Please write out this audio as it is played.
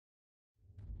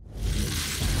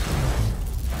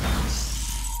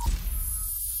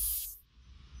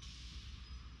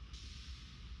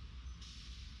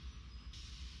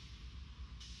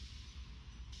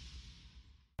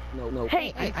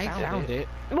Hey, I found it.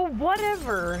 Well,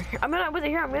 whatever. I'm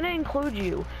gonna include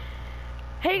you.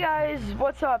 Hey guys,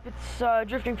 what's up? It's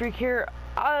Drifting Freak here.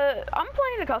 I'm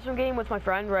playing a custom game with my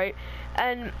friend, right?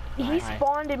 And he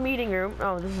spawned in meeting room.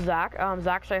 Oh, this is Zach.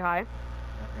 Zach, say hi.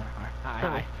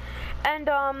 Hi. And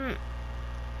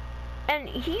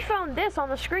he found this on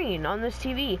the screen on this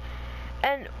TV,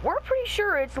 and we're pretty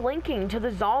sure it's linking to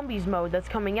the zombies mode that's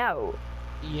coming out.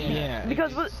 Yeah.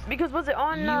 Because was it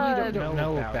on? You don't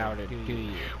know about it, do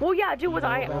you? Well, yeah, dude.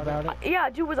 I know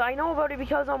about it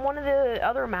because on one of the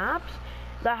other maps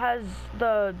that has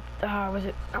the was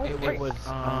it?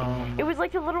 It was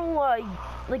like the little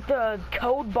like the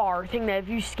code bar thing that if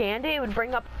you scanned it, it would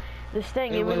bring up this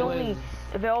thing. It was only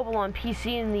available on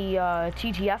PC and the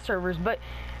TTS servers, but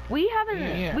we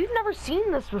haven't. We've never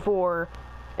seen this before,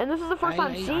 and this is the first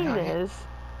time seeing this.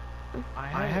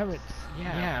 I haven't.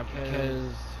 Yeah,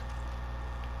 because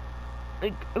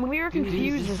like we were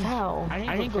confused as hell.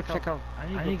 I need to go check out.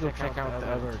 I need to go check out the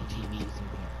other TVs in here.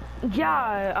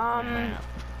 Yeah.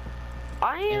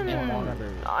 I am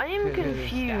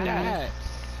confused.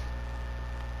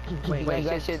 Wait, you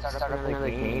guys should start up another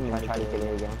game and try to get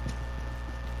it again.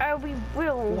 We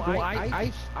will. Well,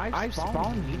 I've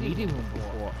spawned meeting room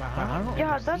before.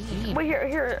 Yeah, that's. Wait,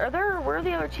 here. Where are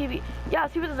the other TV? Yeah,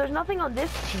 see, there's nothing on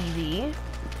this TV.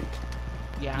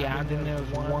 Yeah, and then there's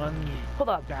one. Hold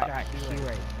up. Back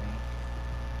here.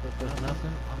 There's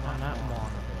nothing on that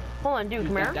monitor. Hold on, dude,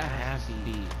 come here. That has to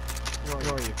be.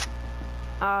 Where are you?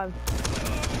 Oh.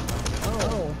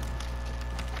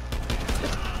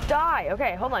 Just die.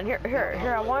 Okay, hold on.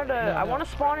 Here. I want to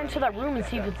spawn into that room and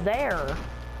see if it's there.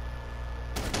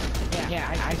 Yeah,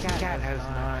 I cat has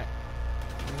not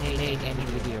made any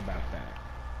video about that.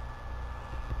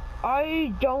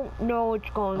 I don't know what's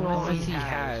going on. Unless he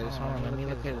has. Hold on, let me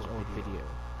look at his old video.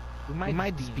 We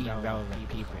might just be relevant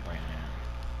people right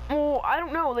now. Well, I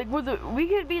don't know. Like, we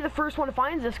could be the first one to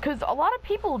find this, because a lot of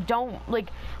people don't like.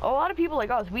 A lot of people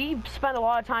like us, we spend a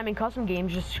lot of time in custom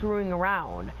games just screwing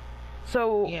around.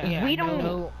 So we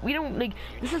don't like.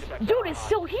 This is, dude, it's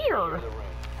still here.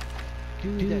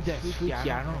 Dude, that's freaky.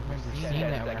 I don't remember seeing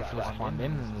that when I first spawned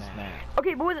in this map.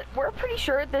 Okay, but we're pretty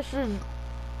sure this is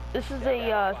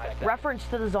a reference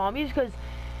to the zombies, because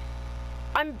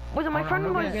my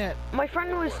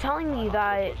friend was telling me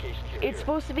that it's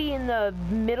supposed to be in the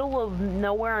middle of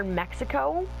nowhere in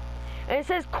Mexico, and it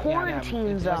says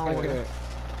quarantine zone.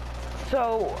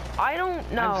 So I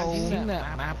don't know. I've seen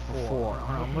that map before.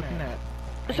 I'm looking at.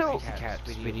 So,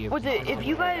 if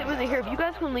you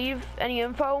guys can leave any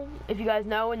info, if you guys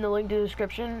know, in the link to the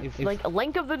description, like a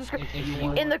link of the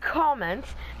description, in the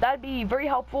comments, that'd be very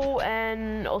helpful,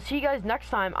 and I'll see you guys next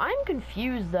time. I'm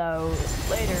confused though.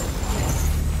 Later.